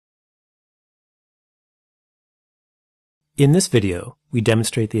In this video, we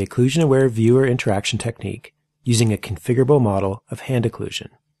demonstrate the Occlusion-Aware Viewer interaction technique using a configurable model of hand occlusion.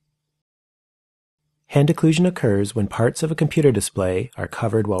 Hand occlusion occurs when parts of a computer display are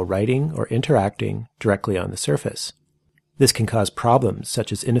covered while writing or interacting directly on the surface. This can cause problems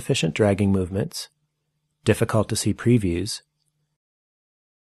such as inefficient dragging movements, difficult to see previews,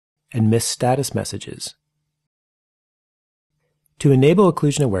 and missed status messages. To enable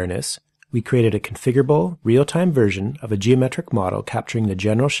occlusion awareness, we created a configurable, real-time version of a geometric model capturing the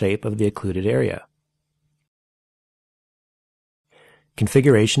general shape of the occluded area.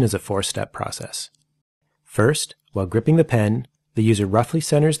 Configuration is a four-step process. First, while gripping the pen, the user roughly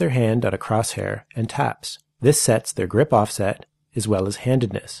centers their hand on a crosshair and taps. This sets their grip offset as well as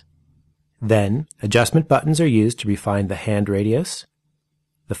handedness. Then, adjustment buttons are used to refine the hand radius,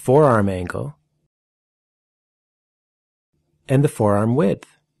 the forearm angle, and the forearm width.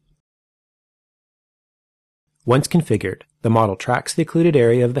 Once configured, the model tracks the occluded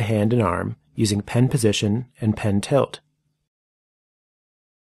area of the hand and arm using pen position and pen tilt,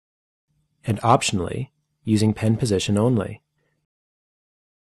 and optionally, using pen position only.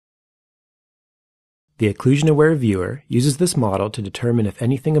 The Occlusion-Aware Viewer uses this model to determine if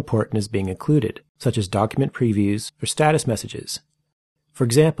anything important is being occluded, such as document previews or status messages. For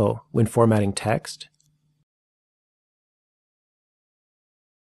example, when formatting text,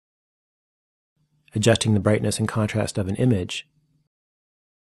 adjusting the brightness and contrast of an image,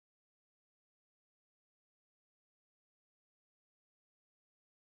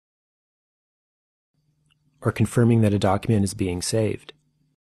 or confirming that a document is being saved.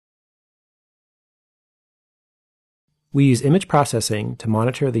 We use image processing to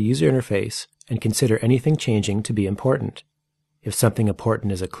monitor the user interface and consider anything changing to be important. If something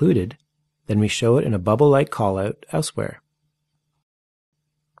important is occluded, then we show it in a bubble-like callout elsewhere.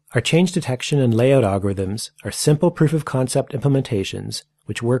 Our change detection and layout algorithms are simple proof-of-concept implementations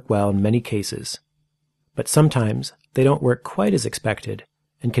which work well in many cases. But sometimes they don't work quite as expected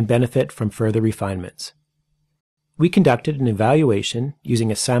and can benefit from further refinements. We conducted an evaluation using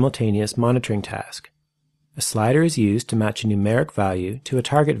a simultaneous monitoring task. A slider is used to match a numeric value to a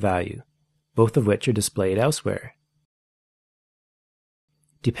target value, both of which are displayed elsewhere.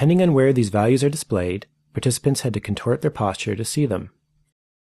 Depending on where these values are displayed, participants had to contort their posture to see them.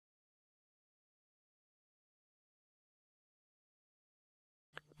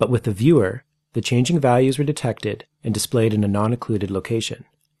 But with the viewer, the changing values were detected and displayed in a non-occluded location.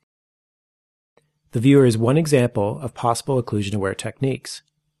 The viewer is one example of possible occlusion-aware techniques.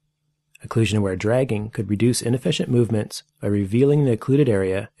 Occlusion-aware dragging could reduce inefficient movements by revealing the occluded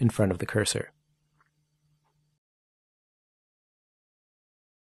area in front of the cursor.